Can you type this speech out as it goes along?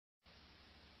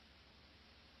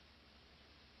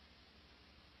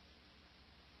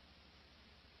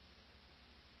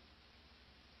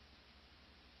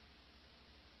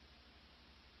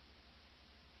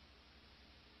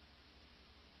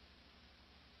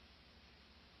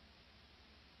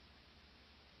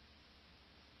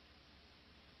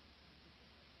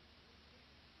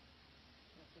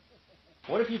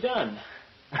What have you done?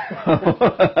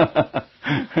 I've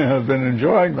been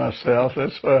enjoying myself.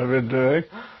 That's what I've been doing.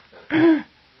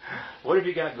 What have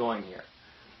you got going here?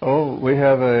 Oh, we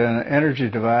have an energy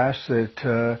device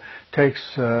that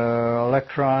takes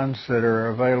electrons that are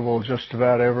available just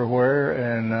about everywhere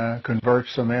and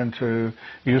converts them into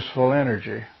useful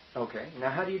energy. Okay.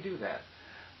 Now, how do you do that?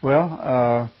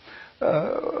 Well,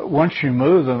 once you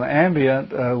move them,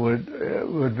 ambient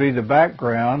would be the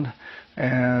background,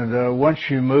 and once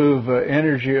you move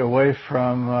energy away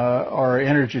from, or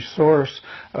energy source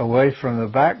away from the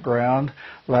background,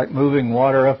 like moving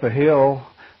water up a hill,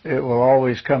 it will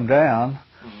always come down.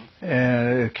 Mm-hmm.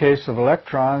 And in the case of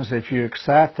electrons, if you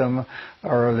excite them,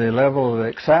 or the level of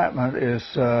excitement is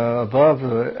above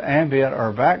the ambient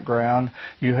or background,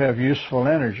 you have useful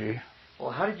energy.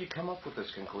 Well, how did you come up with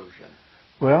this conclusion?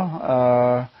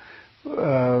 Well,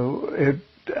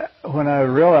 when I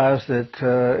realized that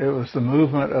it was the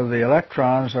movement of the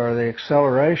electrons or the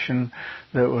acceleration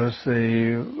that was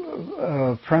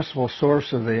the principal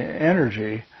source of the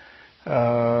energy,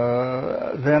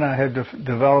 then I had to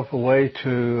develop a way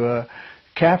to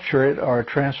capture it or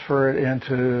transfer it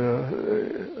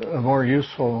into a more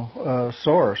useful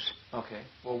source. Okay.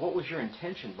 Well, what was your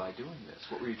intention by doing this?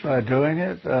 What were you trying to do? By doing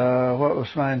it, what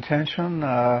was my intention?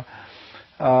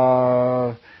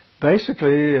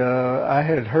 Basically, I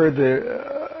had heard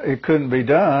that it couldn't be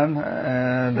done,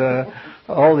 and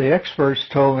all the experts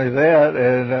told me that,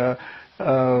 and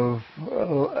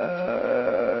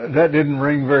that didn't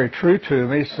ring very true to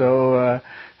me, so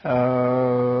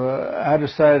I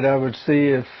decided I would see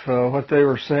if what they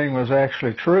were saying was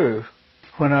actually true.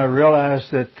 When I realized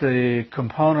that the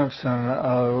components in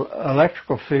an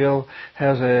electrical field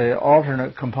has an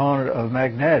alternate component of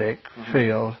magnetic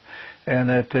field, and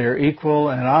that they're equal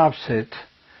and opposite,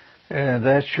 and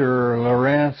that's your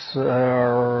Lorentz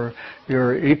or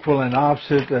your equal and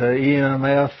opposite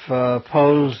EMF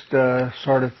opposed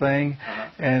sort of thing,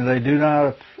 and they do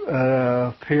not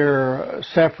appear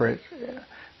separate.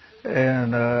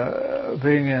 And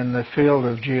being in the field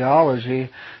of geology,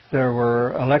 there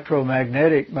were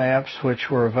electromagnetic maps which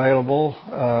were available,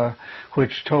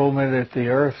 which told me that the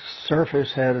Earth's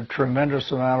surface had a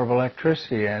tremendous amount of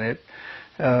electricity in it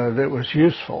that was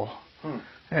useful.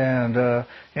 And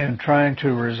in trying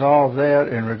to resolve that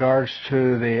in regards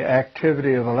to the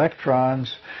activity of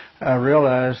electrons, I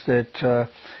realized that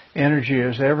energy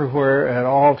is everywhere at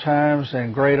all times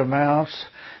in great amounts,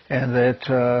 and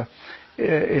that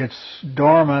it's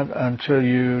dormant until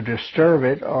you disturb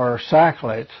it or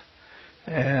cycle it.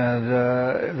 And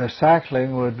the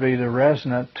cycling would be the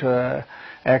resonant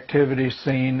activity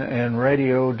seen in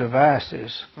radio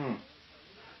devices.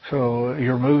 So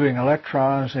you're moving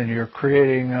electrons and you're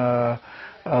creating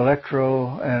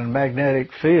electro and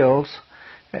magnetic fields,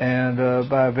 and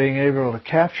by being able to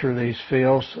capture these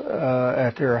fields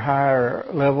at their higher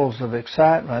levels of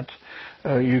excitement,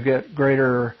 you get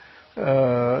greater, you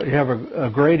have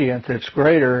a gradient that's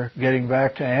greater getting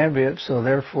back to ambient, so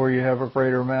therefore you have a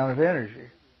greater amount of energy.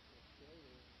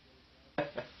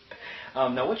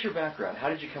 Now, what's your background? How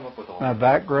did you come up with all My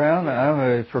background?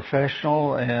 I'm a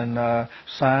professional in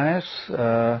science.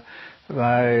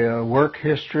 My work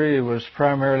history was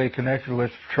primarily connected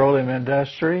with the petroleum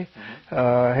industry.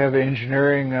 I have an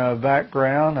engineering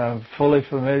background. I'm fully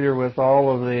familiar with all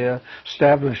of the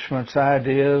establishment's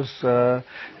ideas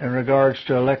in regards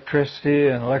to electricity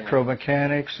and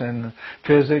electromechanics and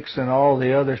physics and all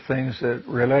the other things that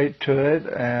relate to it,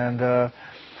 and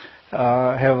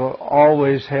have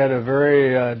always had a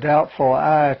very doubtful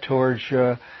eye towards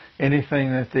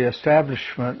anything that the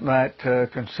establishment might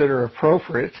consider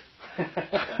appropriate.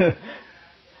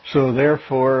 So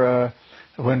therefore,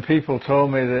 when people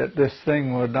told me that this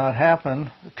thing would not happen,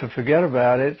 to forget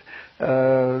about it,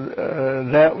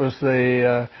 that was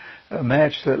the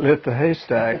match that lit the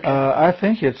haystack. I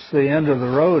think it's the end of the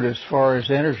road as far as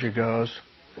energy goes.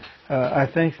 I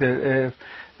think that if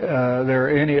there are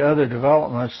any other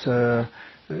developments,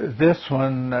 this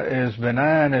one is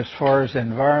benign as far as the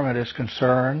environment is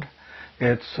concerned.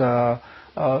 It's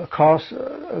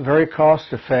very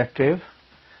cost effective.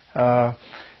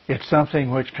 It's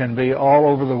something which can be all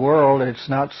over the world. It's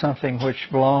not something which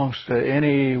belongs to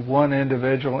any one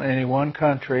individual, any one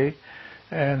country,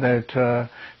 and that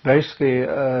basically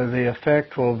the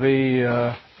effect will be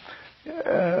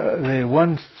the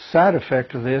one side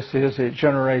effect of this is it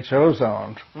generates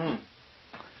ozone,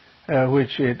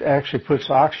 which it actually puts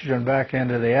oxygen back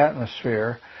into the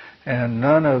atmosphere, and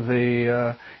none of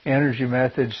the energy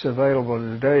methods available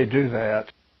today do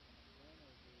that.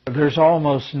 There's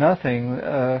almost nothing,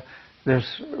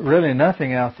 there's really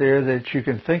nothing out there that you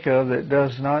can think of that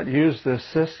does not use this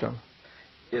system.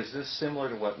 Is this similar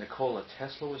to what Nikola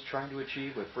Tesla was trying to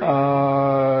achieve with free?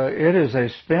 It is a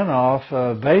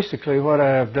spin-off. Basically, what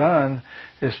I have done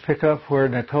is pick up where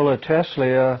Nikola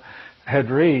Tesla had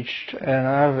reached, and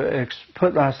I've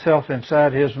put myself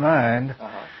inside his mind,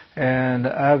 and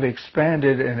I've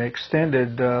expanded and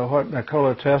extended what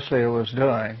Nikola Tesla was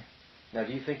doing. Now,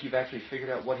 do you think you've actually figured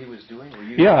out what he was doing?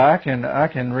 Yeah, I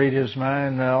can read his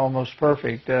mind almost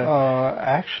perfect.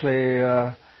 Actually,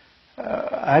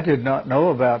 I did not know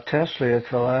about Tesla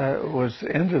until I was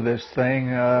into this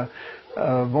thing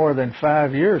more than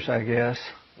 5 years, I guess.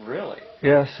 Really?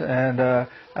 Yes, and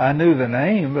I knew the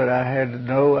name, but I had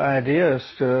no idea as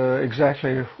to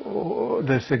exactly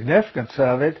the significance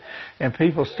of it. And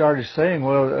people started saying,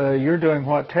 well, you're doing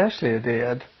what Tesla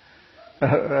did,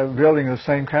 building the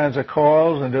same kinds of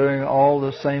coils and doing all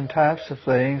the same types of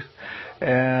things.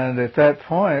 And at that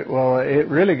point, well, it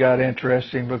really got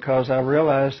interesting because I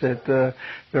realized that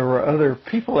there were other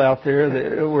people out there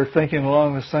that were thinking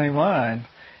along the same line.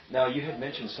 Now, you had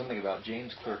mentioned something about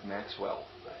James Clerk Maxwell.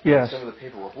 Yes. Some of the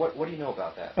paperwork. What do you know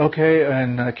about that? Okay,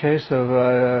 in the case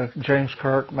of James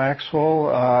Clerk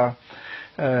Maxwell,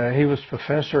 he was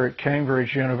professor at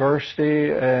Cambridge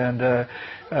University, and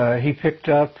he picked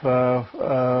up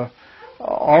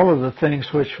all of the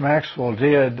things which Maxwell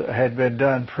did had been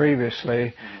done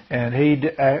previously, and he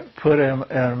put them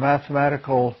in a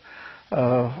mathematical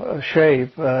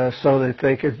shape so that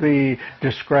they could be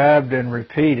described and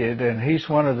repeated. And he's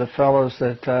one of the fellows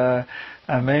that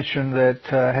I mentioned that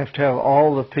have to have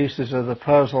all the pieces of the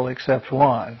puzzle except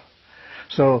one.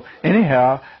 So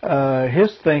anyhow,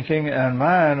 his thinking and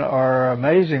mine are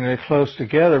amazingly close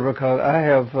together because I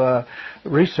have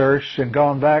researched and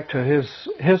gone back to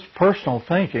his personal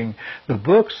thinking. The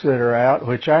books that are out,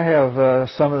 which I have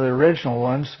some of the original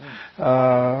ones,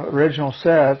 original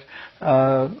set,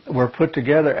 were put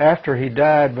together after he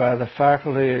died by the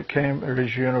faculty at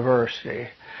Cambridge University.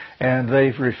 And they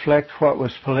reflect what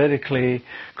was politically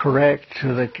correct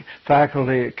to the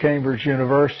faculty at Cambridge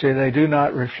University. They do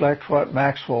not reflect what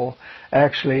Maxwell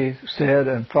actually said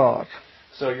and thought.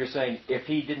 So you're saying if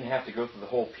he didn't have to go through the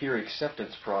whole peer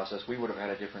acceptance process, we would have had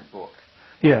a different book?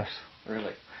 Yes.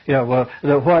 Really? Yeah, well,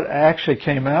 what actually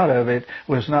came out of it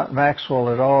was not Maxwell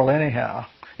at all anyhow.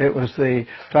 It was the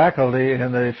faculty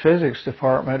in the physics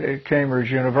department at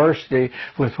Cambridge University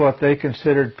with what they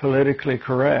considered politically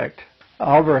correct.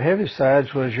 Oliver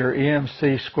Heavisides was your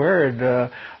EMC squared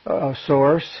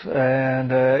source,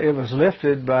 and it was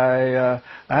lifted by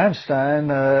Einstein,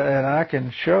 and I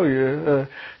can show you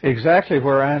exactly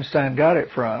where Einstein got it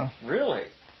from.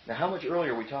 Really? Now, how much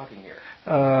earlier are we talking here?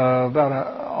 About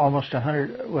almost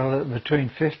 100, well, between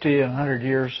 50 and 100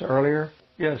 years earlier.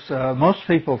 Yes, most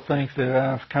people think that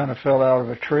I've kind of fell out of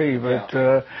a tree,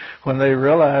 but when they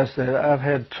realize that I've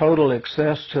had total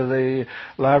access to the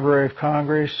Library of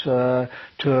Congress, to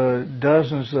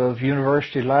dozens of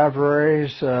university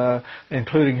libraries,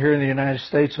 including here in the United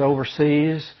States,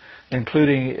 overseas,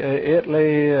 including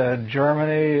Italy and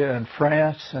Germany and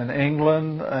France and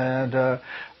England, and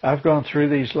I've gone through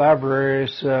these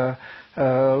libraries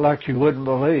like you wouldn't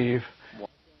believe.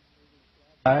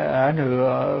 I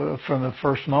knew from the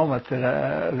first moment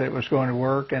that it was going to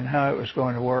work and how it was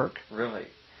going to work. Really?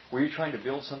 Were you trying to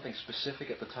build something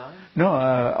specific at the time? No,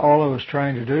 all I was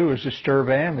trying to do was disturb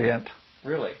ambient.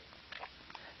 Really?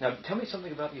 Now, tell me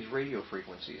something about these radio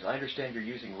frequencies. I understand you're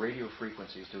using radio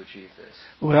frequencies to achieve this.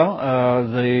 Well,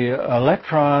 the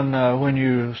electron, when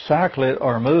you cycle it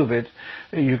or move it,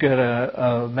 you get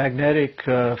a magnetic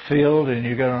field and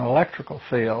you get an electrical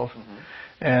field. Mm-hmm.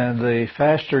 And the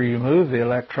faster you move the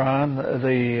electron,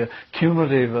 the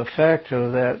cumulative effect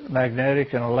of that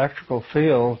magnetic and electrical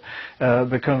field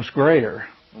becomes greater.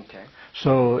 Okay.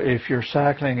 So if you're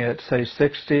cycling at, say,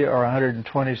 60 or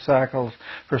 120 cycles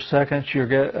per second, you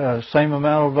get the same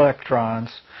amount of electrons.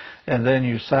 And then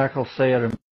you cycle, say, at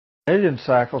a million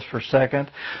cycles per second,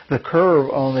 the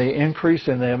curve on the increase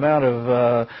in the amount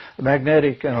of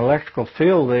magnetic and electrical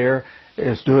field there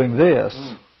is doing this.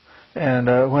 Mm.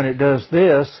 And when it does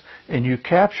this, and you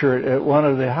capture it at one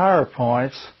of the higher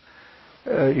points,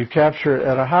 you capture it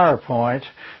at a higher point,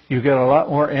 you get a lot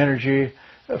more energy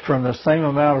from the same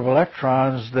amount of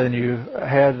electrons than you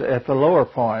had at the lower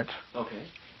point. Okay.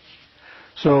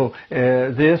 So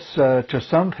this, to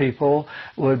some people,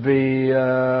 would be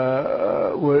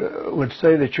would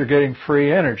say that you're getting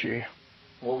free energy.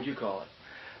 What would you call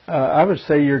it? I would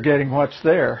say you're getting what's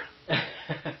there.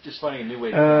 Just finding a new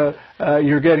way to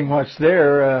you're getting what's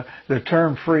there. The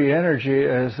term free energy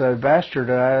is a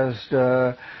bastardized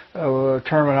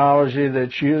terminology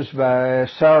that's used by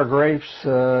sour grapes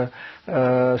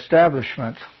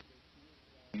establishment.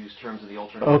 use terms of the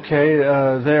alternative? Okay,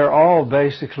 they're all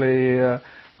basically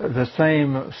the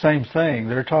same thing.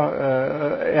 They're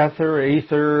ether,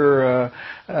 ether,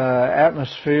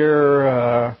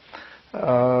 atmosphere,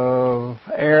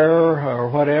 air, or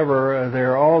whatever.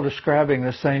 They're all describing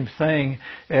the same thing,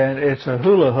 and it's a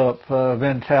hula hoop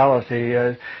mentality.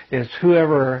 It's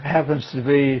whoever happens to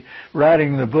be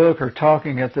writing the book or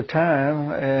talking at the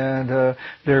time, and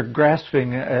they're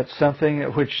grasping at something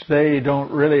which they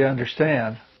don't really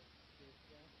understand.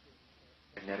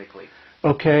 Magnetically.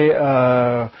 Okay,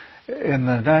 in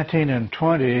the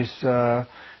 1920s,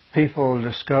 people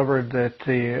discovered that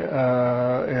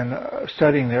in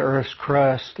studying the Earth's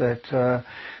crust, that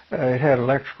it had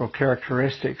electrical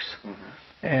characteristics.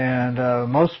 Mm-hmm. And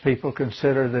most people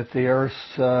consider that the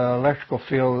Earth's electrical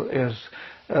field is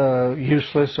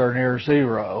useless or near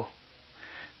zero.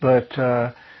 But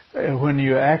when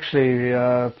you actually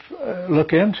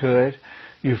look into it,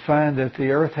 you find that the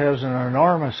Earth has an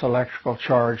enormous electrical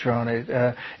charge on it.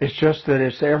 It's just that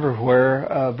it's everywhere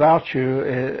about you.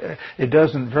 It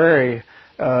doesn't vary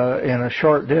in a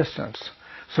short distance.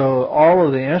 So all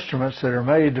of the instruments that are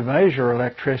made to measure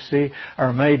electricity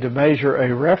are made to measure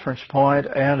a reference point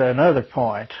and another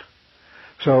point.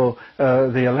 So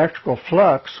the electrical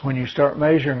flux, when you start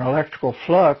measuring electrical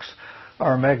flux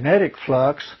or magnetic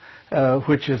flux,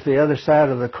 which is the other side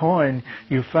of the coin,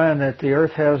 you find that the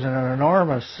Earth has an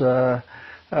enormous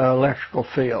electrical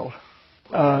field.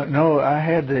 No, I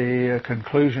had the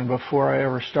conclusion before I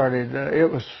ever started. It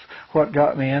was what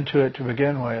got me into it to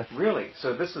begin with. Really?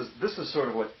 So this is sort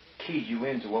of what keyed you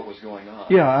into what was going on.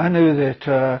 Yeah, I knew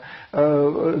that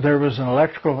there was an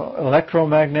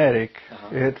electromagnetic.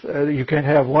 Uh-huh. You can't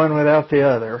have one without the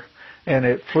other, and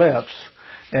it flips.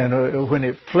 And when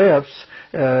it flips,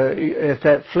 at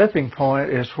that flipping point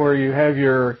is where you have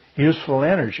your useful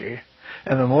energy.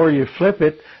 And the more you flip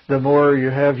it, the more you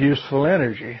have useful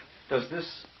energy. Does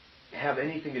this have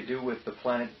anything to do with the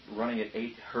planet running at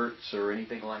 8 hertz or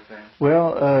anything like that?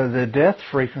 Well, the death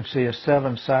frequency is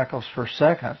 7 cycles per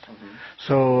second. Mm-hmm.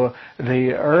 So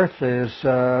the Earth is,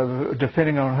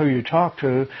 depending on who you talk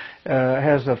to,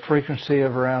 has a frequency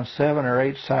of around 7 or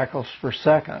 8 cycles per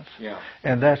second. Yeah.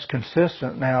 And that's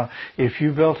consistent. Now, if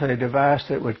you built a device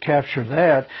that would capture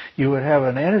that, you would have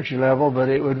an energy level, but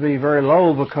it would be very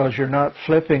low because you're not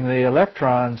flipping the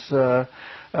electrons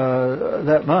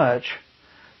that much.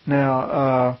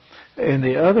 Now, in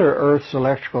the other Earth's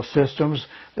electrical systems,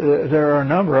 there are a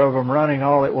number of them running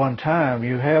all at one time.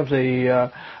 You have the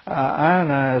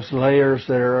ionized layers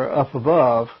that are up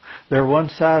above. They're one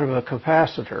side of a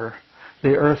capacitor.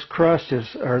 The Earth's crust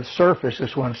or surface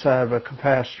is one side of a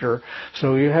capacitor.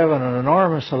 So you have an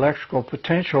enormous electrical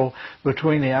potential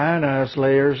between the ionized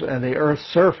layers and the Earth's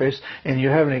surface, and you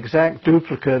have an exact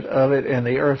duplicate of it in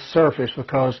the Earth's surface,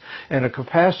 because in a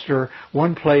capacitor,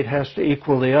 one plate has to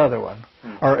equal the other one,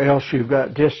 or else you've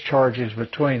got discharges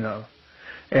between them.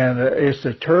 And it's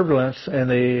the turbulence in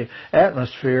the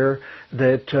atmosphere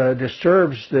that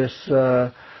disturbs this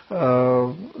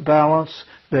balance,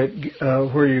 that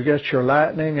where you get your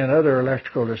lightning and other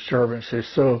electrical disturbances.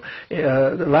 So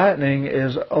the lightning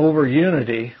is over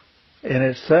unity in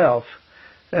itself.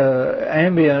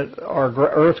 Ambient or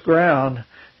earth ground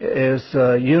is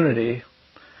unity,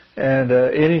 and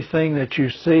anything that you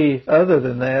see other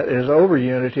than that is over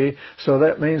unity. So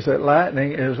that means that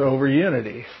lightning is over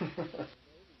unity.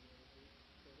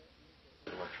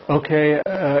 Okay,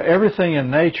 everything in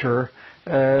nature.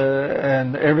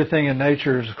 And everything in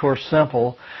nature is, of course,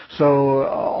 simple. So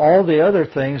all the other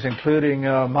things, including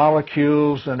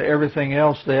molecules and everything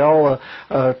else, they all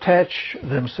attach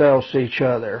themselves to each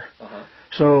other. Uh-huh.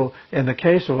 So in the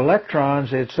case of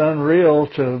electrons, it's unreal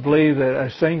to believe that a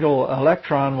single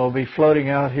electron will be floating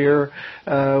out here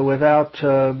without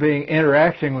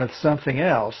interacting with something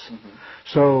else. Mm-hmm.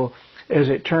 So as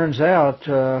it turns out,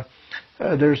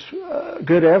 there's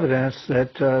good evidence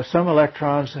that some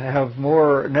electrons have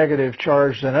more negative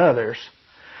charge than others,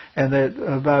 and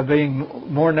that by being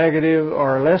more negative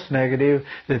or less negative,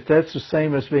 that's the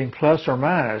same as being plus or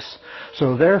minus.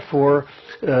 So therefore,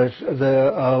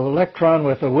 the electron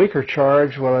with a weaker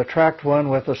charge will attract one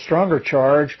with a stronger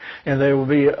charge, and they will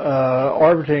be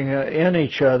orbiting in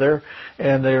each other,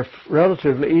 and they're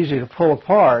relatively easy to pull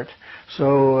apart.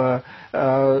 So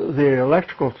the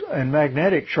electrical and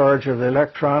magnetic charge of the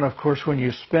electron, of course, when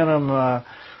you spin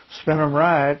them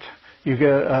right, you get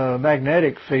a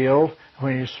magnetic field.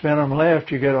 When you spin them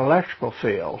left, you get an electrical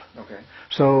field. Okay.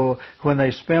 So when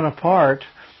they spin apart,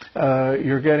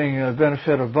 you're getting a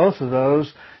benefit of both of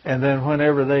those, and then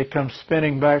whenever they come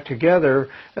spinning back together,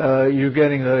 you're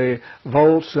getting the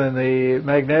volts and the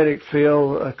magnetic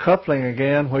field coupling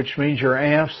again, which means your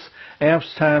amps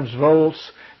times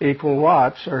volts equal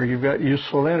watts, or you've got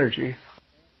useful energy.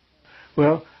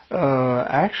 Well,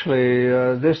 actually,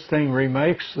 this thing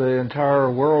remakes the entire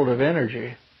world of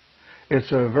energy.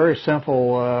 It's a very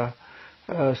simple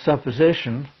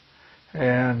supposition,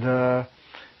 and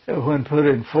when put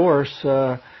in force,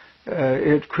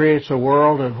 it creates a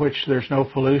world in which there's no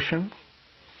pollution.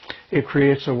 It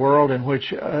creates a world in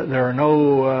which there are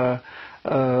no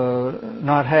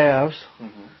not-haves.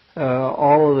 Mm-hmm.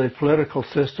 All of the political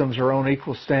systems are on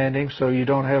equal standing, so you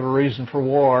don't have a reason for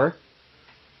war.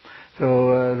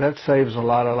 So that saves a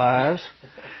lot of lives.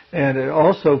 And it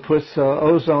also puts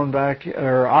ozone back,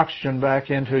 or oxygen back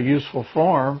into a useful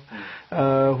form,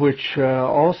 which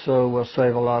also will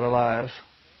save a lot of lives.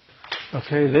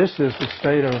 Okay, this is the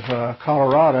state of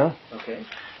Colorado. Okay.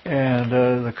 And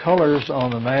the colors on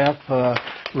the map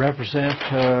represent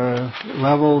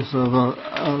levels of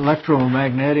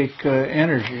electromagnetic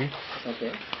energy.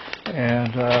 Okay.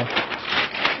 And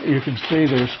you can see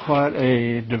there's quite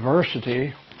a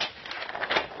diversity.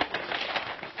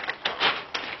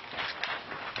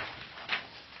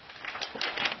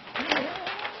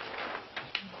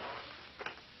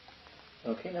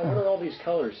 Okay, now what are all these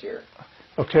colors here?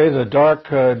 Okay, the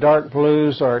dark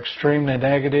blues are extremely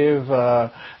negative.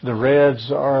 The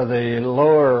reds are the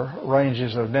lower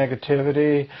ranges of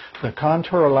negativity. The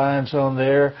contour lines on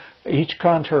there, each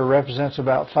contour represents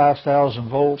about 5,000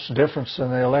 volts difference in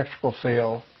the electrical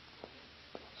field.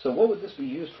 So what would this be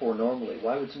used for normally?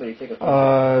 Why would somebody take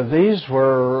a These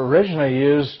were originally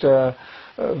used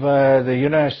by the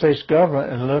United States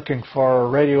government in looking for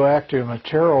radioactive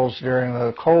materials during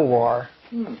the Cold War.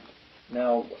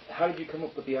 Now, how did you come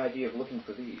up with the idea of looking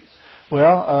for these?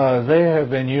 Well, they have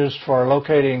been used for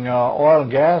locating oil and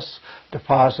gas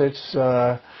deposits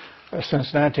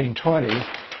since 1920.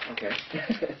 Okay.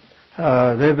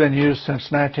 They've been used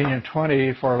since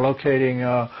 1920 for locating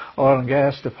oil and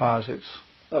gas deposits.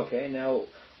 Okay, now,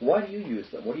 why do you use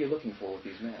them? What are you looking for with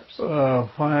these maps?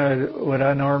 Why would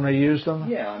I normally use them?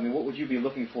 Yeah, I mean, what would you be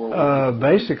looking for?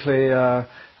 Basically,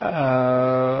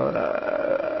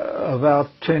 about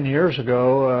 10 years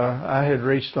ago, I had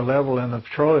reached a level in the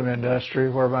petroleum industry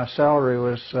where my salary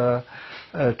was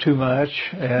too much,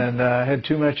 and I had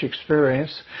too much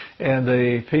experience, and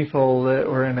the people that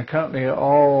were in the company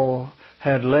all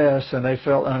had less, and they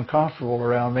felt uncomfortable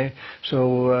around me.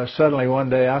 So suddenly one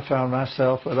day I found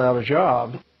myself without a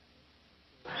job.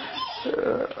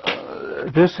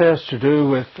 This has to do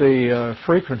with the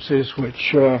frequencies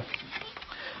which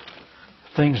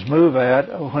things move at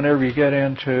whenever you get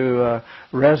into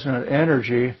resonant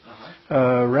energy.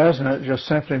 Resonant just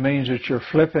simply means that you're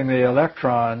flipping the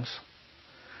electrons.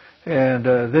 And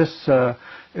this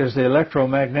is the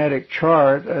electromagnetic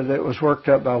chart that was worked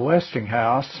up by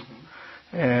Westinghouse,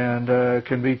 and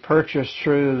can be purchased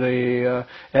through the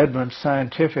Edmunds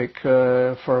Scientific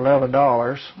for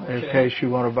 $11 in case you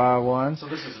want to buy one. So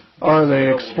this is or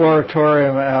the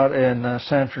Exploratorium out in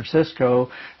San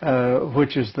Francisco,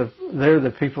 which is they're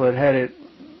the people that had it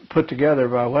put together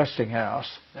by Westinghouse.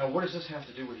 Now, what does this have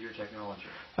to do with your technology?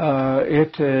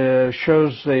 It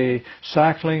shows the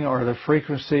cycling or the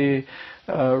frequency,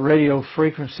 radio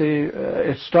frequency.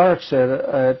 It starts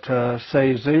at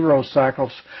say 0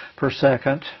 cycles per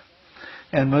second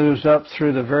and moves up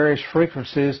through the various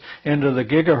frequencies into the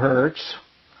gigahertz,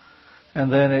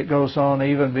 and then it goes on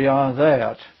even beyond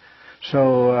that.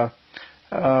 So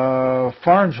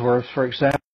Farnsworth, for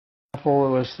example,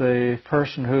 was the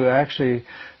person who actually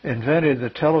invented the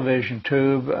television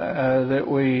tube that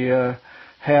we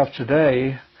have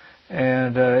today,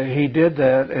 and he did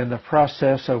that in the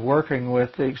process of working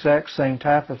with the exact same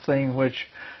type of thing which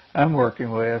I'm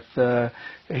working with.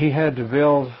 He had to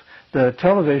build the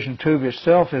television tube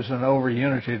itself is an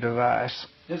over-unity device.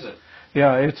 Is it?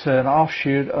 Yeah, it's an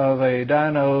offshoot of a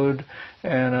dynode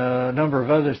and a number of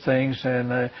other things.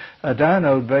 And a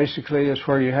dynode basically is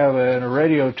where you have in a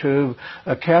radio tube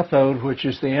a cathode, which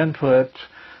is the input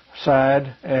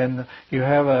side, and you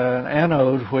have an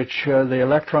anode, which the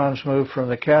electrons move from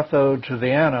the cathode to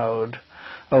the anode.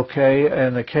 Okay,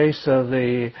 in the case of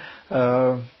the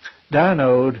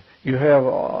dynode, you have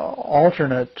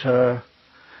alternate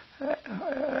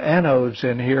anodes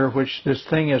in here, which this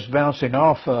thing is bouncing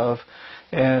off of,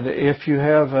 And if you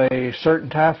have a certain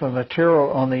type of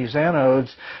material on these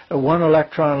anodes, one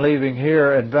electron leaving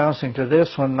here and bouncing to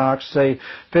this one knocks, say,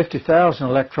 50,000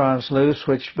 electrons loose,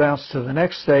 which bounce to the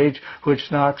next stage,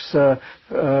 which knocks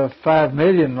 5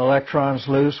 million electrons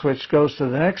loose, which goes to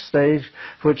the next stage,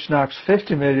 which knocks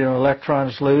 50 million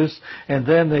electrons loose, and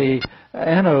then the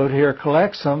anode here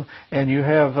collects them, and you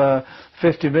have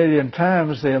 50 million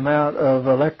times the amount of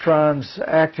electrons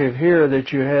active here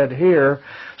that you had here.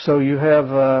 So you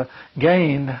have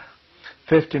gained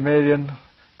 50 million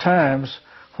times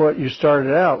what you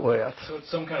started out with. So it's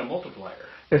some kind of multiplier.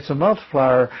 It's a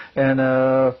multiplier, and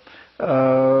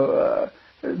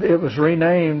it was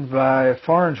renamed by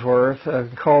Farnsworth,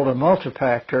 called a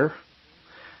multipactor.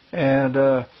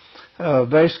 And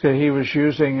basically he was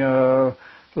using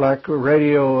like a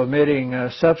radio emitting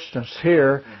substance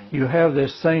here. Mm-hmm. You have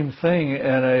this same thing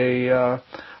in a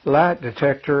light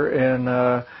detector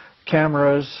in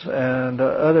cameras and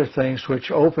other things,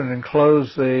 which open and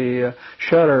close the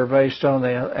shutter based on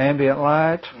the ambient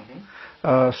light. Mm-hmm.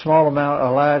 A small amount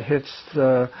of light hits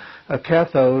a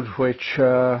cathode, which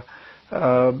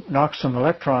knocks some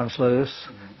electrons loose.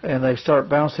 Mm-hmm. And they start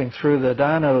bouncing through the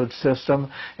dynode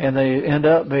system, and they end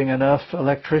up being enough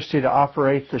electricity to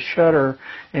operate the shutter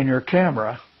in your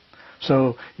camera.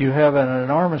 So you have an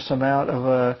enormous amount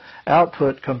of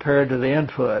output compared to the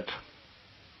input.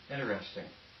 Interesting.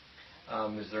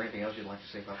 Is there anything else you'd like to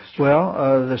say about this?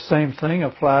 Well, the same thing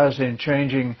applies in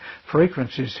changing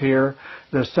frequencies here.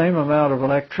 The same amount of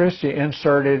electricity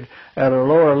inserted at a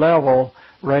lower level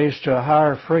raised to a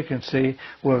higher frequency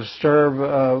will disturb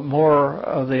more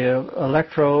of the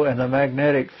electro and the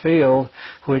magnetic field,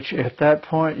 which at that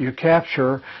point you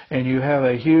capture, and you have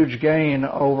a huge gain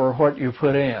over what you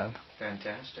put in.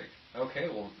 Fantastic. Okay,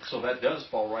 well, so that does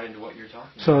fall right into what you're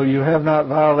talking about. So you have not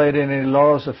violated any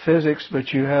laws of physics,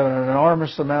 but you have an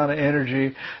enormous amount of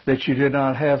energy that you did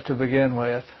not have to begin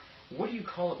with. What do you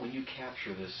call it when you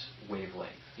capture this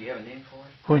wavelength? Do you have a name for it?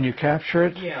 When you capture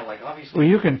it? Yeah, like obviously. Well,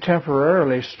 you can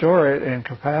temporarily store it in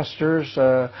capacitors,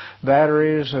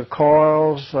 batteries,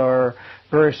 coils, or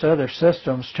various other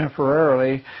systems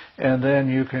temporarily, and then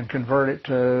you can convert it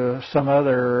to some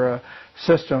other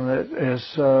system that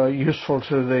is useful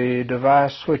to the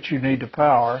device which you need to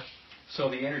power. So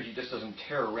the energy just doesn't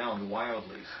tear around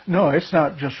wildly? No, it's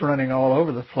not just running all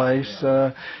over the place.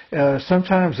 Yeah.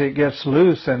 Sometimes it gets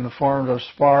loose in the form of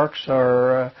sparks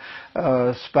or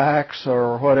spacks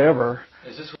or whatever.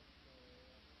 Is this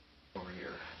over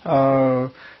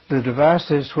here? The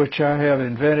devices which I have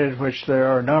invented, which there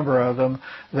are a number of them,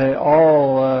 they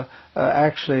all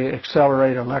actually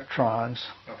accelerate electrons.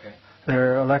 Okay.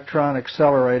 They're electron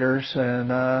accelerators, and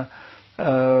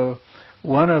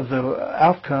one of the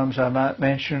outcomes I might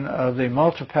mention of the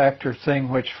multipactor thing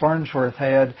which Farnsworth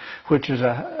had, which is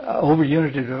a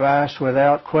over-unity device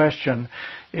without question,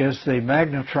 is the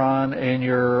magnetron in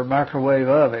your microwave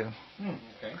oven.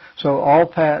 Okay. So all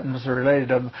patents are related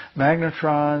to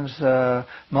magnetrons,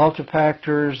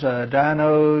 multipactors,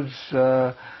 dinodes,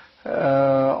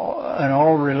 and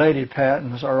all related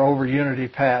patents are over-unity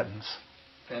patents.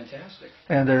 Fantastic.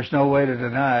 And there's no way to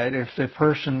deny it. If the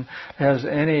person has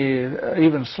any,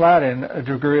 even slight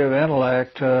degree of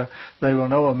intellect, they will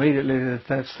know immediately that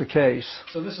that's the case.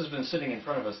 So this has been sitting in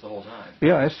front of us the whole time?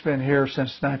 Yeah, it's been here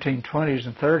since 1920s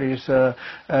and 30s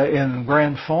in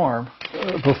grand form.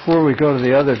 Before we go to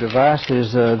the other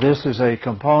devices, this is a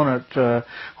component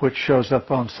which shows up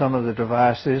on some of the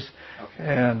devices. Okay.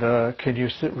 And can you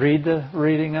read the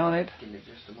reading on it? Give me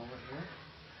just a moment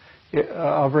here.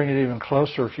 I'll bring it even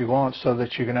closer if you want so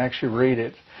that you can actually read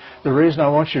it. The reason I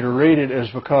want you to read it is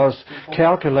because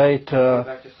calculate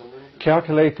the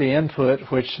input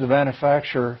which the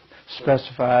manufacturer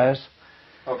specifies.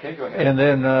 Okay, go ahead. And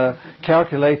then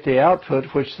calculate the output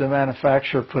which the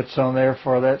manufacturer puts on there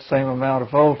for that same amount of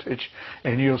voltage.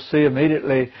 And you'll see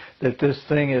immediately that this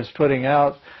thing is putting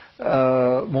out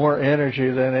more energy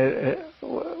than it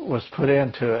was put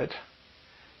into it.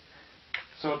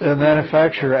 So the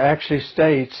manufacturer actually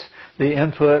states the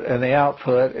input and the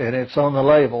output, and it's on the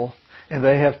label, and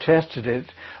they have tested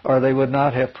it, or they would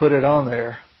not have put it on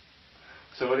there.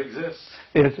 So it exists.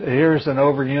 Here's an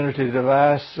over-unity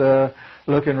device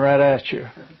looking right at you.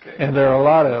 Okay. And there are a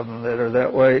lot of them that are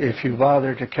that way if you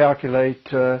bother to calculate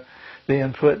the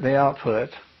input and the output.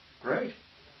 Great.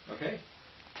 Okay.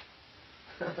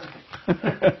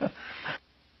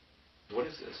 What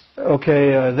is this?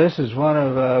 Okay, this is one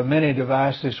of many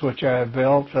devices which I have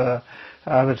built.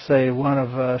 I would say one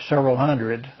of several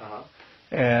hundred. Uh-huh.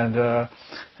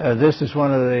 And this is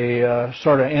one of the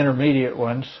sort of intermediate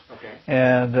ones. Okay.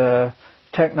 And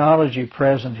technology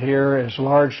present here is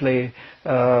largely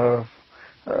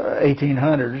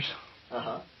 1800s.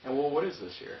 Uh-huh. And well, what is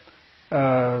this here?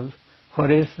 What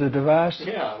is the device?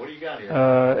 Yeah, what do you got here?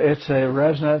 It's a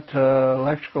resonant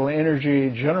electrical energy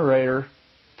generator.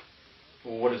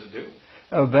 Well, what does it do?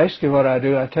 Basically what I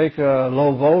do, I take a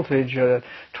low voltage,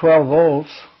 12 volts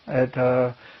at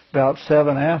about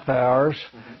 7 amp hours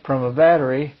from a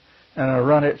battery, and I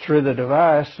run it through the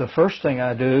device. The first thing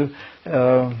I do,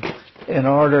 in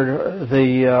order,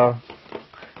 the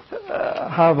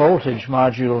high voltage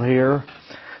module here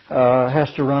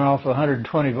has to run off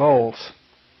 120 volts.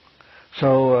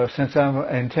 So since I'm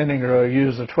intending to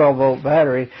use a 12-volt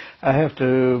battery, I have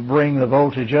to bring the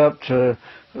voltage up to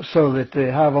so that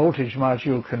the high voltage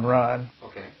module can run.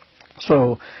 Okay.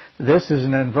 So this is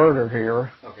an inverter here.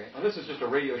 Okay. And this is just a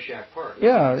Radio Shack part.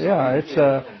 Yeah.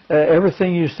 It's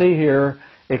everything you see here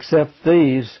except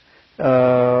these.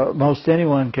 Most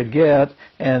anyone could get,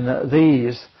 and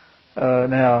these.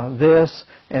 Now this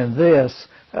and this.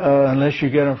 Unless you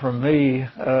get them from me,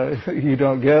 you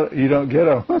don't get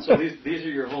them. So these are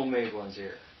your homemade ones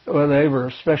here. Well, they were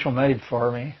special made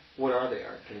for me. What are they?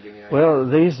 Can you give me an idea? Well,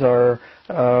 these are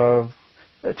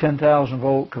 10,000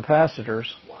 volt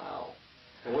capacitors. Wow.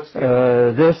 And what's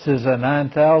the this is a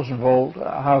 9,000 volt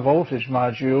high voltage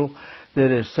module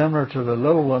that is similar to the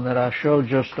little one that I showed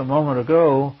just a moment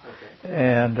ago. Okay.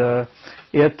 And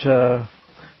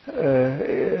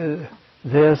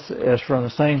this is from the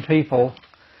same people.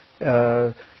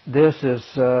 This is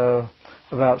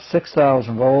about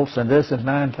 6,000 volts, and this is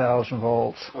 9,000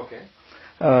 volts. Okay.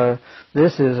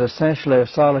 This is essentially a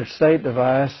solid state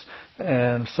device,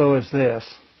 and so is this.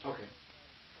 Okay.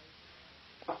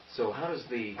 So how does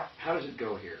it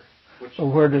go here?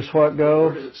 Where does what go?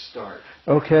 Where does it start?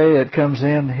 Okay, it comes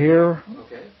in here.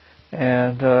 Okay.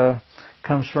 And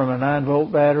comes from a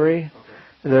 9-volt battery. Okay.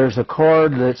 There's a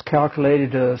cord that's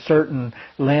calculated to a certain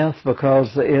length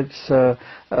because it's a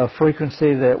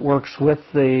frequency that works with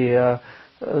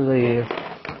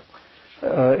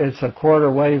it's a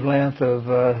quarter wavelength of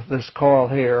this coil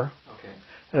here. Okay.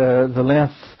 The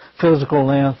physical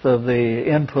length of the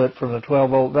input from the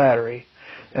 12-volt battery.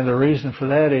 And the reason for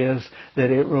that is that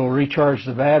it will recharge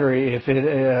the battery if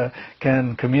it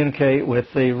can communicate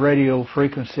with the radio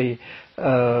frequency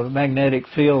magnetic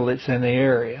field that's in the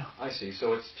area. I see.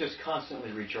 So it's just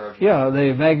constantly recharging. Yeah,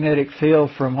 the magnetic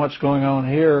field from what's going on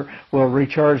here will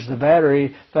recharge the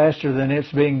battery faster than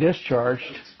it's being discharged.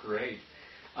 That's great.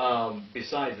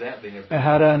 Besides that being a...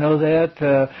 How do I know that?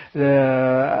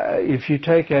 If you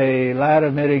take a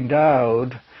light-emitting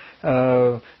diode,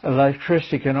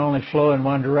 electricity can only flow in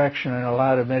one direction in a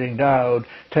light-emitting diode.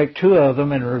 Take two of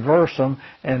them and reverse them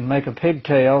and make a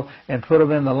pigtail and put them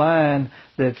in the line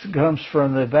that comes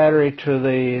from the battery to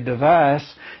the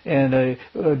device, and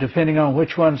depending on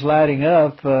which one's lighting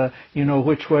up, you know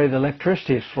which way the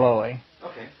electricity is flowing.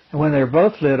 Okay. And when they're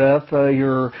both lit up,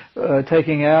 you're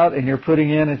taking out and you're putting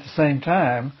in at the same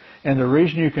time. And the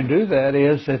reason you can do that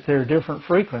is that they're different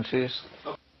frequencies.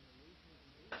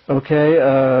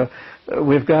 Okay,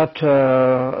 we've got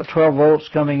 12 volts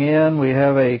coming in. We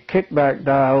have a kickback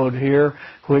diode here,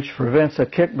 which prevents a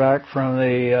kickback from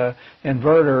the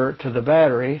inverter to the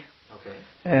battery. Okay.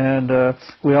 And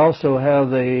we also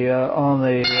have on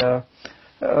the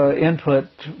input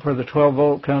where the 12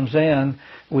 volt comes in,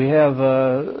 we have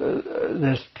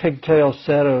this pigtail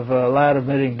set of light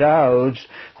emitting diodes,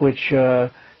 which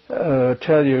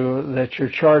tell you that you're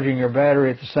charging your battery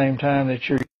at the same time that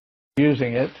you're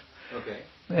using it. Okay.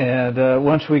 And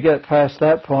once we get past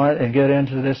that point and get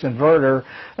into this inverter,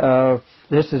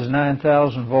 this is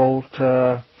 9,000 volt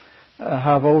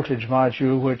high voltage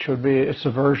module, which would be, it's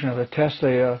a version of a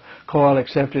Tesla coil,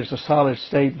 except it's a solid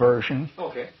state version.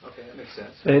 Okay, that makes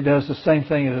sense. It does the same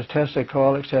thing as a Tesla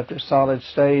coil, except it's solid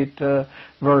state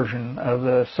version of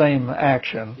the same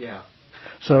action. Yeah.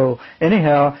 So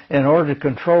anyhow, in order to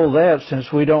control that,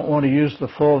 since we don't want to use the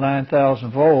full 9,000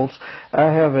 volts,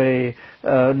 I have a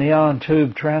neon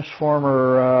tube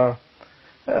transformer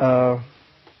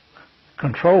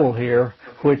control here,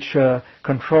 which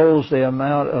controls the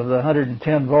amount of the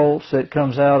 110 volts that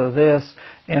comes out of this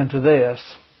into this.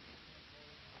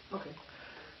 Okay.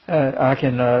 I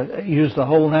can use the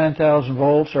whole 9,000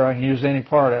 volts, or I can use any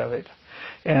part of it.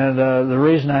 And the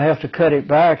reason I have to cut it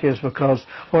back is because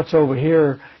what's over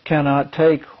here cannot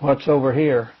take what's over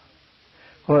here.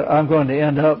 Well, I'm going to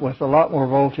end up with a lot more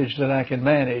voltage than I can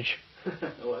manage.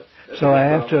 So I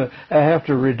have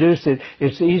to reduce it.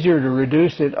 It's easier to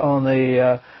reduce it on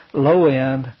the low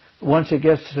end. Once it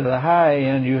gets to the high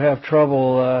end, you have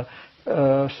trouble,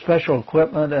 special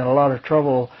equipment, and a lot of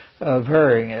trouble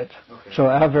varying it. Okay. So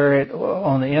I vary it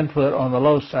on the input on the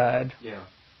low side. Yeah.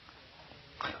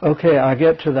 Okay, I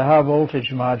get to the high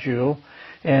voltage module,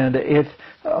 and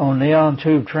on neon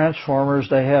tube transformers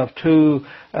they have two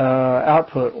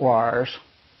output wires.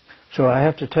 So I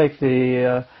have to take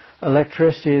the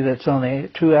electricity that's on the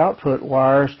two output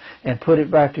wires and put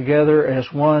it back together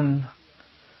as one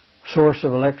source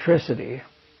of electricity.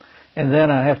 And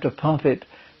then I have to pump it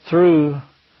through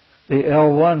the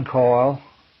L1 coil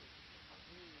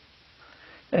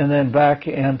and then back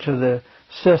into the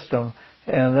system.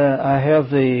 And then I have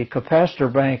the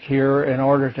capacitor bank here in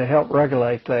order to help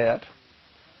regulate that.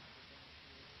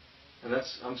 And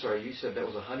that's, I'm sorry, you said that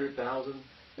was 100,000?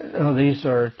 No, these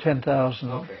are 10,000.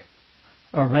 Okay.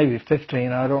 Or maybe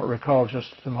 15. I don't recall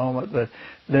just at the moment, but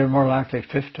they're more likely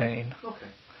 15. Okay.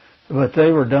 But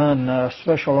they were done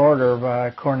special order by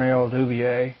Cornell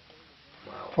Dubier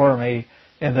for me,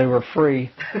 and they were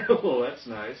free. Well, that's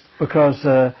nice. Because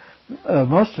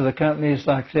most of the companies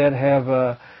like that have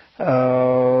a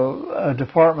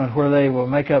department where they will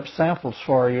make up samples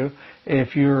for you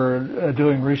if you're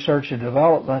doing research and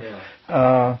development,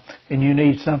 and you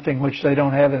need something which they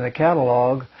don't have in the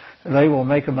catalog. They will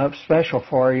make them up special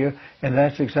for you, and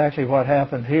that's exactly what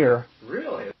happened here.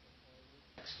 Really?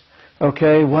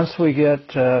 Okay, once we get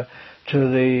to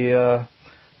the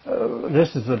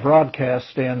this is the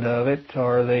broadcast end of it,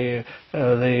 or the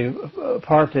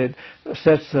part that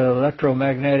sets the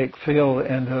electromagnetic field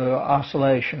into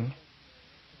oscillation.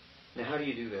 Now, how do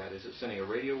you do that? Is it sending a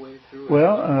radio wave through it?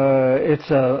 Well, it's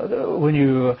when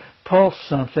you pulse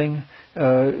something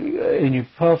and you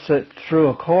pulse it through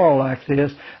a coil like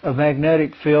this, a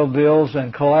magnetic field builds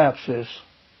and collapses.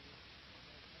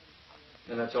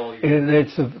 And that's all you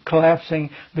It's a collapsing,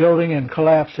 building and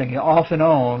collapsing off and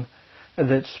on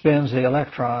that spins the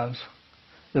electrons.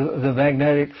 The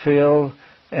magnetic field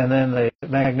and then the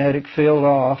magnetic field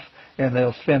off, and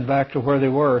they'll spin back to where they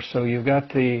were. So you've got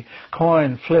the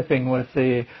coin flipping with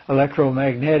the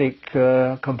electromagnetic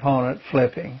component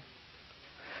flipping.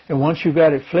 And once you've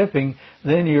got it flipping,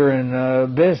 then you're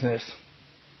in business.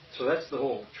 So that's the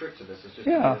whole trick to this. Is just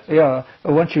yeah.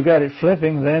 But once you've got it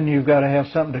flipping, then you've got to have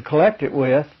something to collect it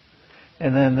with.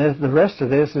 And then the rest of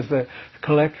this is the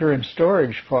collector and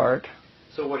storage part.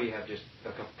 So what do you have, just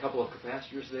a couple of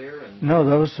capacitors there? And no,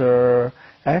 those are,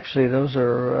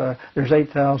 there's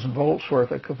 8,000 volts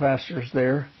worth of capacitors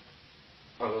there.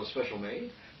 Are those special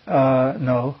made?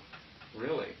 No.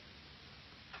 Really?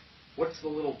 What's the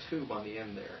little tube on the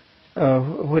end there?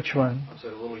 Which one? So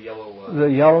the little yellow... the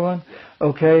yellow one? Yeah.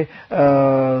 Okay.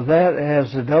 That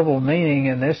has a double meaning.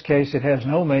 In this case, it has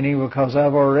no meaning because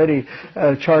I've already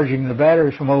charging the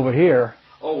battery from over here.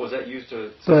 Oh, was that used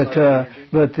to...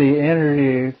 But the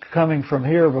energy coming from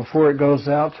here before it goes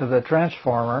out to the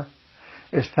transformer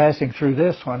is passing through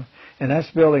this one, and that's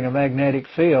building a magnetic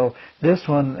field. This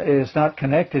one is not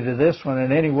connected to this one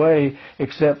in any way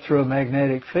except through a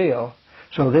magnetic field.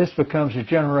 So this becomes a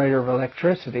generator of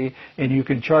electricity, and you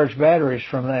can charge batteries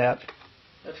from that.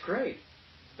 That's great.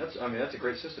 That's a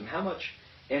great system. How much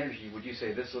energy would you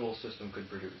say this little system could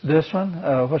produce? This one?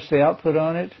 What's the output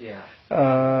on it? Yeah.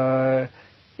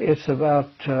 It's about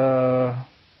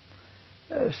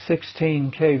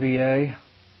 16 kVA.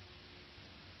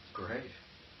 Great.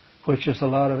 Which is a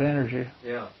lot of energy.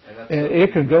 Yeah. And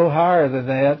it could go higher than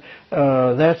that.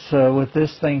 That's with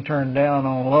this thing turned down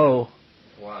on low.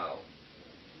 Wow.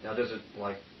 Now, does it,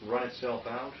 run itself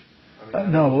out?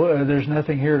 No, there's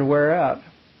nothing here to wear out.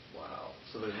 Wow.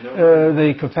 So there's no...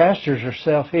 the capacitors are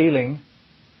self-healing.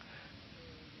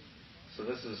 So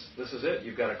this is it.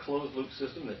 You've got a closed-loop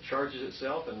system that charges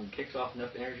itself and kicks off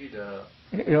enough energy to...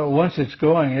 once it's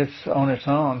going, it's on its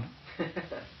own.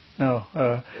 No,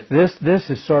 this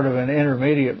is sort of an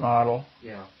intermediate model.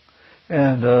 Yeah.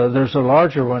 And there's a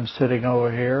larger one sitting over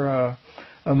here,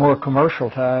 a more commercial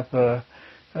type.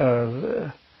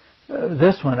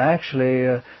 This one actually,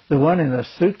 the one in the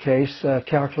suitcase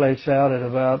calculates out at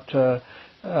about,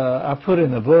 I put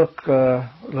in the book a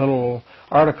little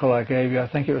article I gave you, I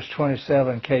think it was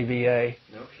 27 kVA.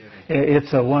 No kidding.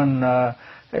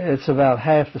 It's about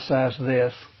half the size of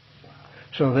this. Wow.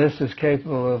 So this is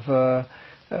capable of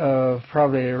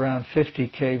probably around 50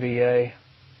 kVA.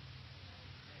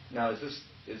 Now, is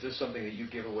this something that you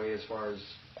give away as far as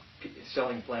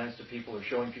selling plans to people or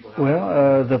showing people how?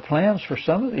 Well, the plans for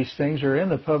some of these things are in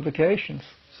the publications.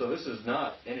 So this is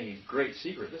not any great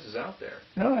secret. This is out there.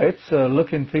 No, it's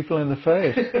looking people in the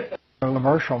face. A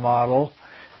commercial model,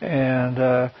 and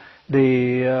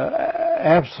the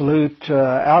absolute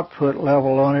output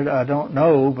level on it, I don't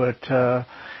know, but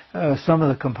some of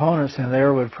the components in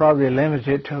there would probably limit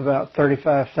it to about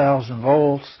 35,000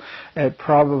 volts at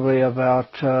probably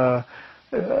about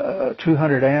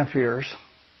 200 amperes.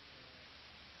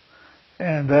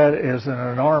 and that is an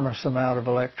enormous amount of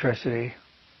electricity.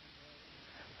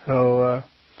 So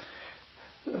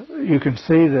you can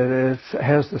see that it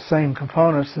has the same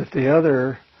components that the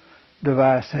other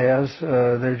device has.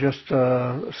 They're just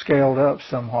scaled up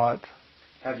somewhat.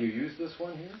 Have you used this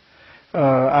one here?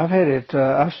 I've had it.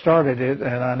 I've started it,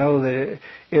 and I know that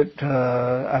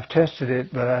I've tested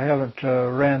it, but I haven't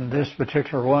ran this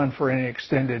particular one for any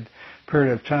extended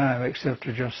period of time, except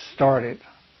to just start it.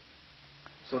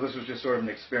 So this was just sort of an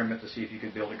experiment to see if you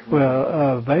could build a computer?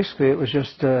 Well, basically, it was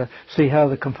just to see how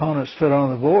the components fit on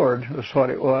the board. Was what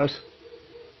it was.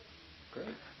 Great.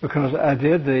 Because I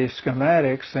did the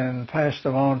schematics and passed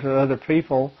them on to other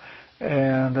people,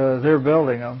 and they're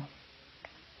building them.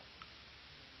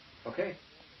 Okay.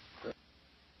 Great.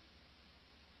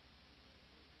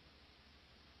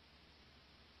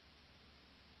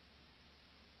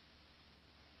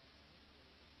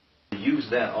 Use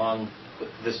that on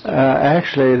this device?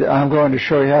 Actually, I'm going to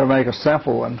show you how to make a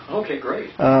simple one. Okay,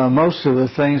 great. Most of the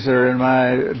things that are in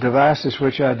my devices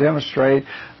which I demonstrate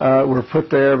were put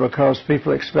there because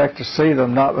people expect to see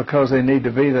them, not because they need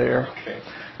to be there. Okay.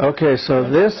 Okay, so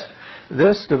this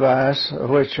device,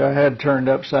 which I had turned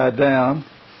upside down.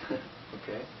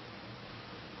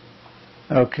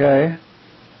 Okay.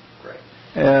 Great.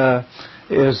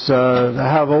 Is the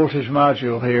high voltage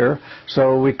module here.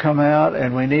 So we come out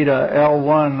and we need a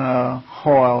L1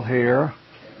 coil here.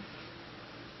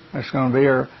 That's going to be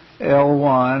our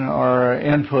L1 or our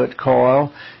input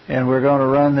coil, and we're going to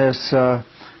run this.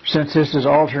 Since this is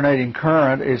alternating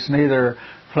current, it's neither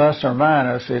plus or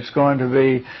minus. It's going to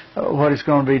be what it's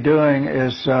going to be doing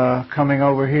is coming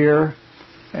over here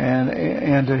and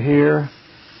into here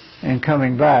and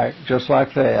coming back just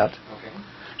like that.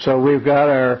 So we've got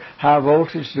our high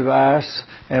voltage device,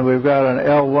 and we've got an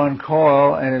L1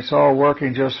 coil, and it's all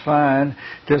working just fine.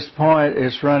 At this point,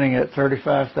 it's running at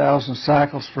 35,000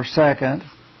 cycles per second.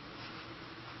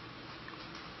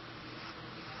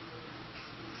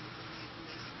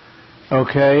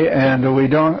 Okay, and we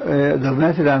don't. The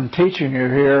method I'm teaching you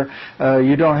here,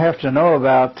 you don't have to know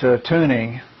about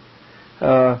tuning.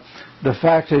 The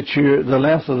fact that the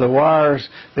length of the wires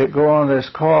that go on this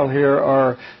coil here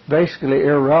are basically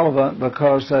irrelevant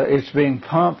because it's being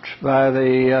pumped by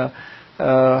the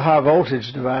high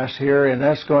voltage device here, and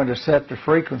that's going to set the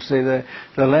frequency. The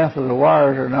length of the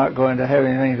wires are not going to have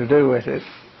anything to do with it.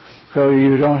 So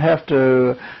you don't have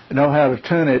to know how to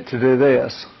tune it to do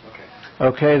this.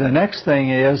 Okay, the next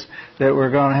thing is that we're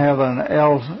going to have an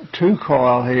L2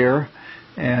 coil here,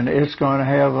 and it's going to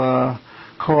have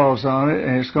coils on it,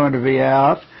 and it's going to be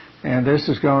out, and this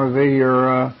is going to be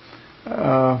your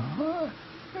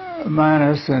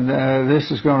minus, and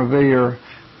this is going to be your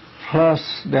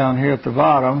plus down here at the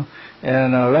bottom.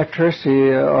 And electricity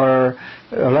or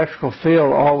electrical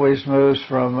field always moves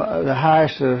from the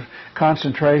highest of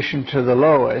concentration to the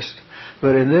lowest.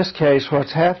 But in this case,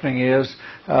 what's happening is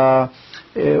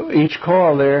each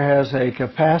coil there has a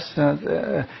capacitance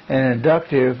and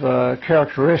inductive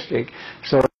characteristic.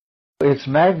 So it's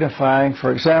magnifying.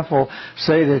 For example,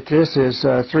 say that this is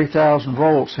 3,000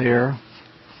 volts here,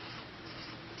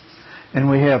 and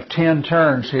we have 10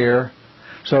 turns here.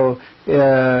 So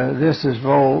this is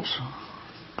volts,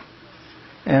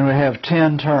 and we have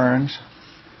 10 turns.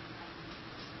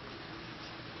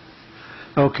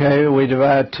 Okay, we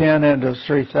divide 10 into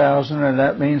 3,000, and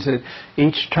that means that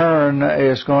each turn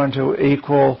is going to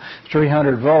equal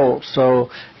 300 volts.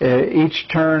 So each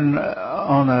turn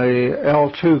on a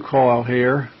L2 coil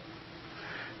here,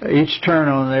 each turn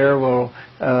on there will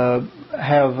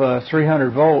have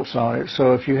 300 volts on it.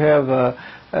 So if you have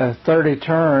 30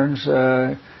 turns,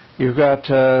 you've got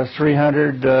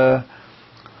 300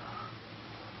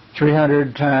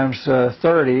 times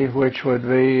 30, which would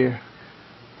be,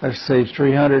 let's see,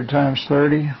 300 times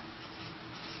 30.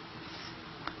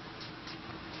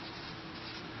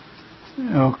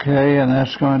 Okay, and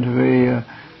that's going to be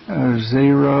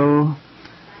 0,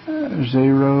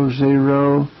 0,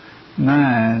 0,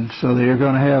 9. So you're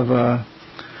going to have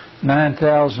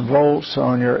 9,000 volts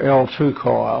on your L2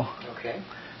 coil. Okay.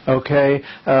 Okay.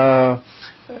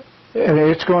 And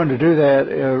it's going to do that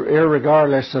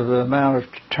irregardless of the amount of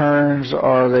turns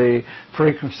or the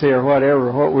frequency or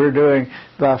whatever. What we're doing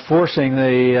by forcing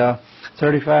the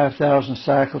 35,000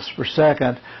 cycles per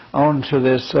second onto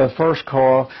this first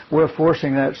coil, we're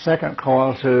forcing that second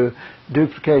coil to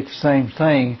duplicate the same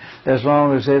thing as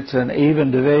long as it's an even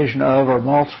division of or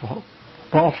multiple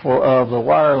of the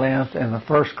wire length in the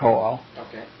first coil.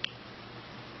 Okay.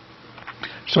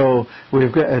 So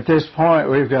we've got, at this point,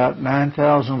 we've got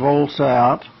 9,000 volts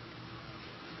out,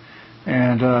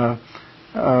 and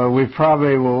we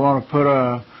probably will want to put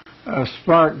a a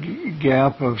spark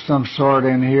gap of some sort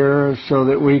in here so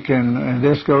that we can, and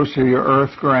this goes to your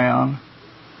earth ground.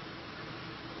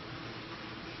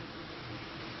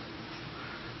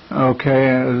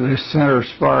 Okay, this center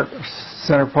part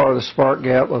of the spark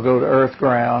gap will go to earth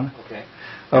ground. Okay.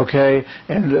 Okay,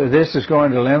 and this is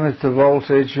going to limit the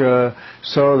voltage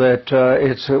so that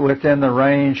it's within the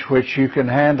range which you can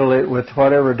handle it with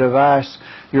whatever device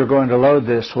you're going to load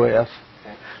this with.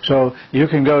 Okay. So you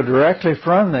can go directly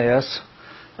from this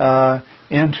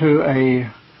into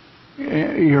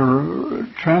your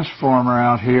transformer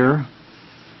out here,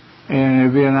 and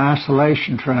it'll be an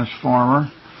isolation transformer.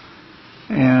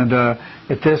 And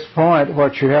at this point,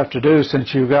 what you have to do,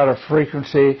 since you've got a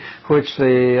frequency which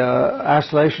the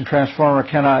isolation transformer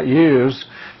cannot use,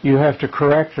 you have to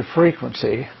correct the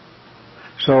frequency.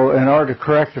 So in order to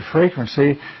correct the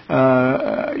frequency,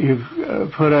 you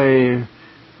put a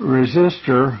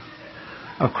resistor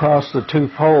across the two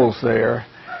poles there.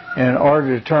 In order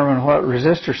to determine what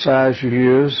resistor size you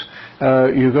use,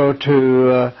 you go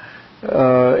to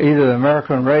either the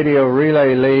American Radio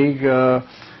Relay League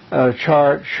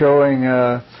chart showing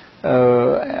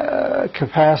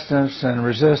capacitance and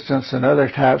resistance and other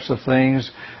types of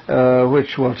things,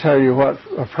 which will tell you what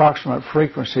approximate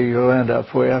frequency you'll end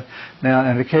up with. Now,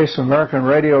 in the case of American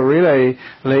Radio Relay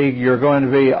League, you're going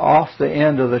to be off the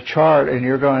end of the chart, and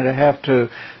you're going to have to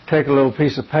take a little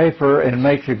piece of paper and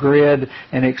make the grid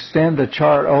and extend the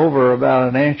chart over about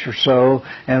an inch or so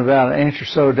and about an inch or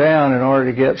so down in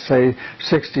order to get, say,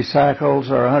 60 cycles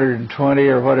or 120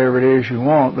 or whatever it is you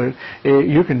want. But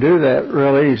you can do that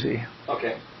real easy.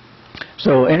 Okay.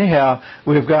 So anyhow,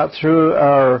 we've got through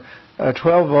our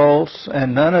 12 volts,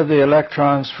 and none of the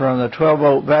electrons from the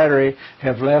 12-volt battery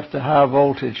have left the high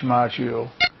voltage module.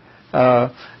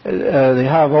 The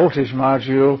high voltage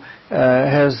module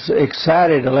has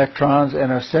excited electrons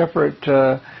in a separate,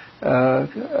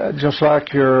 just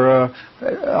like your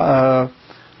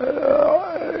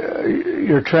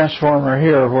transformer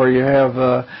here, where you have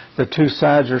the two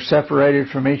sides are separated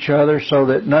from each other so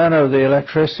that none of the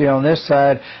electricity on this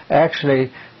side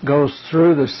actually goes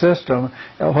through the system.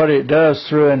 And what it does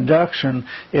through induction,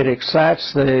 it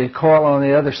excites the coil on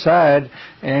the other side,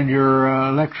 and your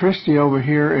electricity over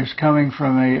here is coming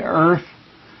from a earth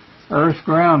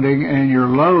grounding, and your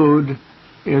load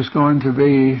is going to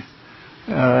be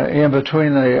in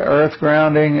between the earth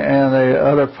grounding and the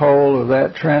other pole of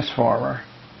that transformer.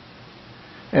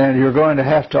 And you're going to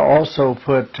have to also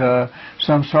put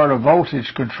some sort of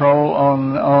voltage control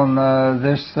on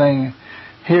this thing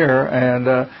here, and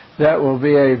that will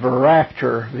be a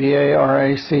varactor,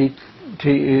 V-A-R-A-C-T-E-R.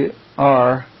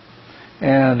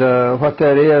 And what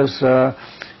that is,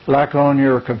 like on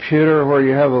your computer where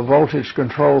you have a voltage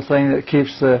control thing that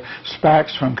keeps the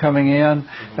sparks from coming in,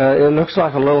 it looks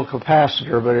like a little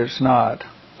capacitor, but it's not.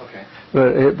 Okay.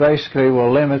 But it basically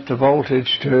will limit the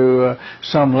voltage to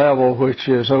some level which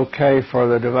is okay for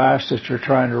the device that you're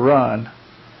trying to run.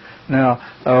 Now,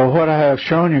 what I have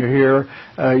shown you here,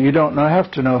 you don't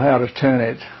have to know how to tune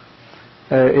it.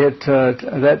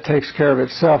 That takes care of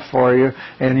itself for you,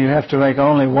 and you have to make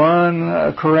only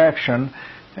one correction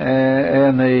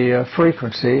in the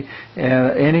frequency,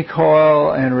 and any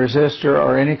coil and resistor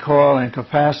or any coil and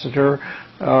capacitor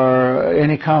or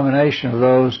any combination of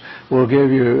those will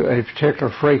give you a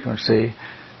particular frequency.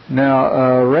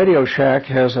 Now, Radio Shack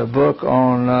has a book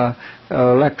on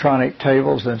electronic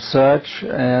tables and such,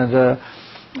 and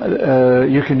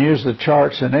you can use the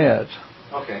charts in it.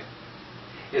 Okay.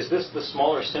 Is this the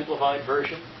smaller, simplified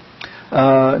version?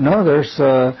 No, there's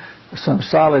some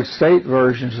solid state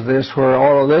versions of this where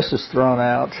all of this is thrown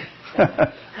out.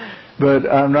 But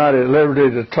I'm not at liberty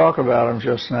to talk about them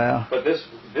just now. But this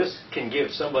can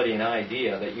give somebody an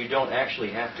idea that you don't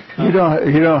actually have to come. You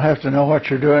don't have to know what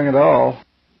you're doing at all.